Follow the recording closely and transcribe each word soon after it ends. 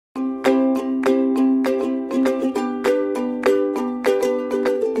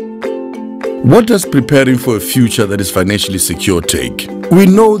What does preparing for a future that is financially secure take? We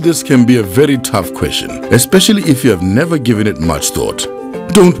know this can be a very tough question, especially if you have never given it much thought.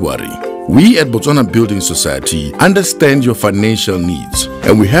 Don't worry. We at Botswana Building Society understand your financial needs,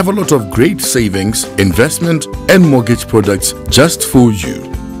 and we have a lot of great savings, investment, and mortgage products just for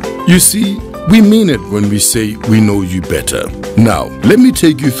you. You see, we mean it when we say we know you better. Now, let me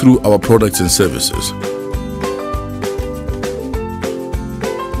take you through our products and services.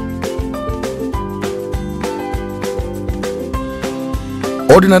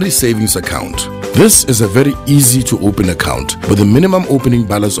 Ordinary savings account. This is a very easy to open account with a minimum opening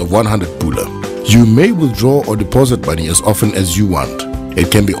balance of 100 pula. You may withdraw or deposit money as often as you want.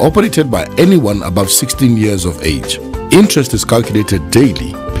 It can be operated by anyone above 16 years of age. Interest is calculated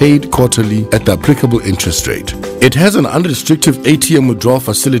daily, paid quarterly at the applicable interest rate. It has an unrestricted ATM withdrawal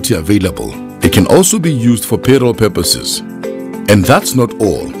facility available. It can also be used for payroll purposes. And that's not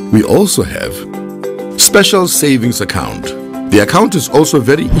all. We also have special savings account. The account is also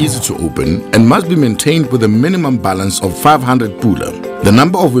very easy to open and must be maintained with a minimum balance of 500 pula. The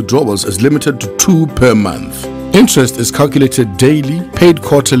number of withdrawals is limited to 2 per month. Interest is calculated daily, paid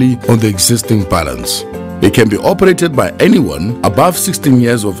quarterly on the existing balance. It can be operated by anyone above 16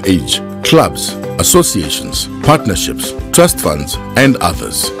 years of age, clubs, associations, partnerships, trust funds, and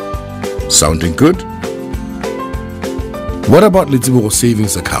others. Sounding good? What about Letibogo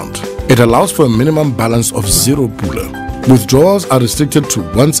Savings Account? It allows for a minimum balance of 0 pula. Withdrawals are restricted to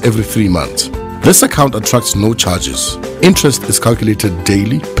once every 3 months. This account attracts no charges. Interest is calculated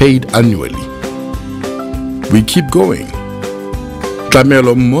daily, paid annually. We keep going.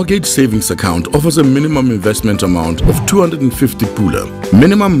 Tlamelo Mortgage Savings Account offers a minimum investment amount of 250 pula,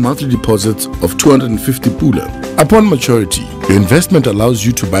 minimum monthly deposits of 250 pula. Upon maturity, your investment allows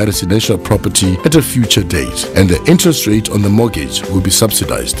you to buy residential property at a future date, and the interest rate on the mortgage will be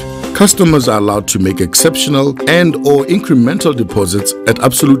subsidized. Customers are allowed to make exceptional and/or incremental deposits at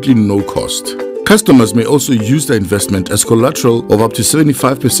absolutely no cost. Customers may also use the investment as collateral of up to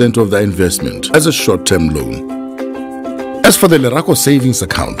 75% of their investment as a short-term loan. As for the Lerako Savings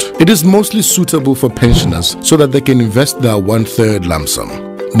Account, it is mostly suitable for pensioners so that they can invest their 1/3 lump sum.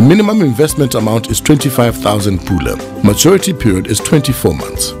 Minimum investment amount is 25,000 pula. Maturity period is 24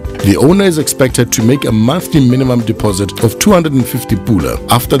 months. The owner is expected to make a monthly minimum deposit of 250 pula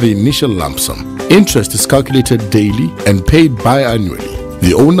after the initial lump sum. Interest is calculated daily and paid biannually.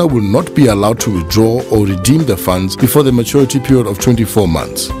 The owner will not be allowed to withdraw or redeem the funds before the maturity period of 24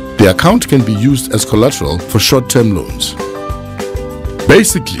 months. The account can be used as collateral for short-term loans.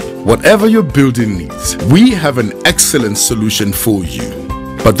 Basically, whatever your building needs, we have an excellent solution for you.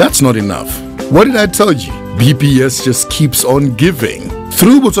 But that's not enough. What did I tell you? BBS just keeps on giving.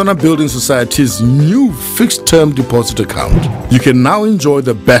 Through Botswana Building Society's new fixed-term deposit account, you can now enjoy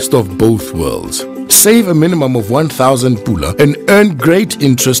the best of both worlds. Save a minimum of 1,000 pula and earn great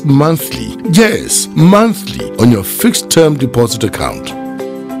interest monthly. Yes, monthly on your fixed-term deposit account.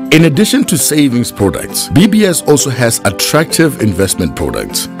 In addition to savings products, BBS also has attractive investment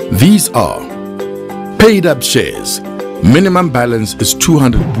products. These are paid-up shares. Minimum balance is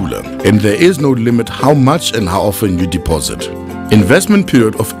 200 pula, and there is no limit how much and how often you deposit. Investment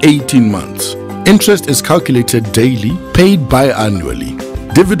period of 18 months. Interest is calculated daily, paid biannually.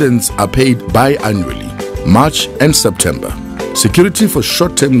 Dividends are paid biannually, March and September. Security for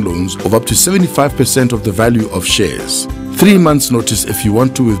short-term loans of up to 75% of the value of shares. 3 months notice if you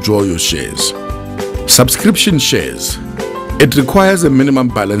want to withdraw your shares. Subscription shares. It requires a minimum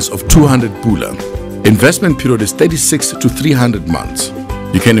balance of 200 pula. Investment period is 36 to 300 months.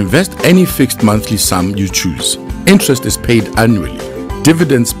 You can invest any fixed monthly sum you choose. Interest is paid annually.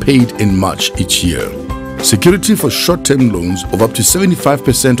 Dividends paid in March each year. Security for short-term loans of up to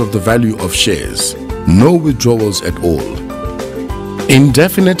 75% of the value of shares. No withdrawals at all.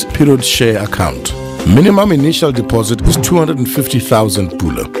 Indefinite period share account. Minimum initial deposit is 250,000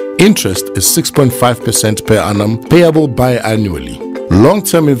 pula. Interest is 6.5% per annum, payable biannually.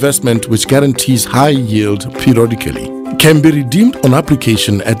 Long-term investment which guarantees high yield periodically. Can be redeemed on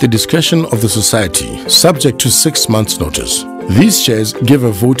application at the discretion of the society, subject to 6 months notice. These shares give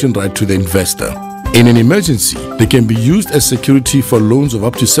a voting right to the investor. In an emergency, they can be used as security for loans of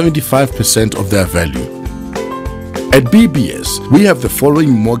up to 75% of their value. At BBS, we have the following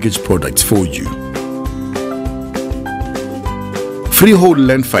mortgage products for you. Freehold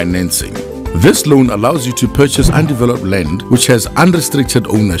land financing. This loan allows you to purchase undeveloped land which has unrestricted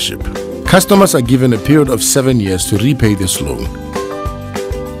ownership. Customers are given a period of 7 years to repay this loan.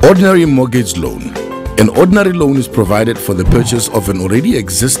 Ordinary mortgage loan. An ordinary loan is provided for the purchase of an already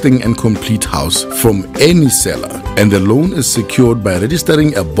existing and complete house from any seller, and the loan is secured by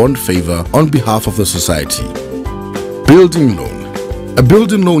registering a bond favor on behalf of the society. Building loan. A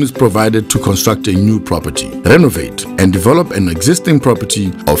building loan is provided to construct a new property, renovate and develop an existing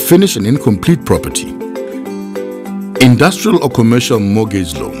property, or finish an incomplete property. Industrial or commercial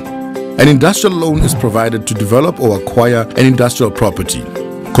mortgage loan. An industrial loan is provided to develop or acquire an industrial property.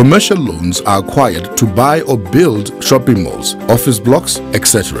 Commercial loans are acquired to buy or build shopping malls, office blocks,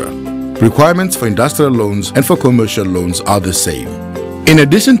 etc. Requirements for industrial loans and for commercial loans are the same. In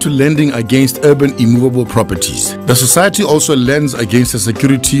addition to lending against urban immovable properties, the society also lends against the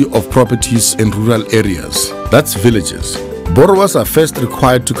security of properties in rural areas, that's villages. Borrowers are first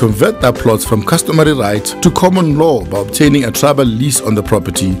required to convert their plots from customary right to common law by obtaining a tribal lease on the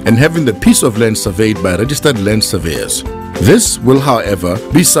property and having the piece of land surveyed by registered land surveyors. This will, however,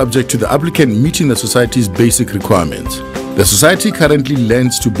 be subject to the applicant meeting the society's basic requirements. The society currently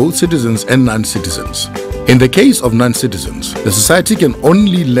lends to both citizens and non-citizens. In the case of non-citizens, the society can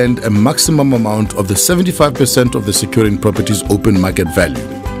only lend a maximum amount of the 75% of the securing property's open market value.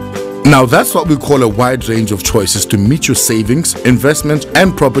 Now that's what we call a wide range of choices to meet your savings, investment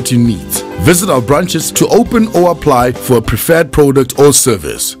and property needs. Visit our branches to open or apply for a preferred product or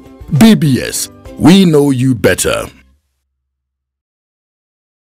service. BBS, we know you better.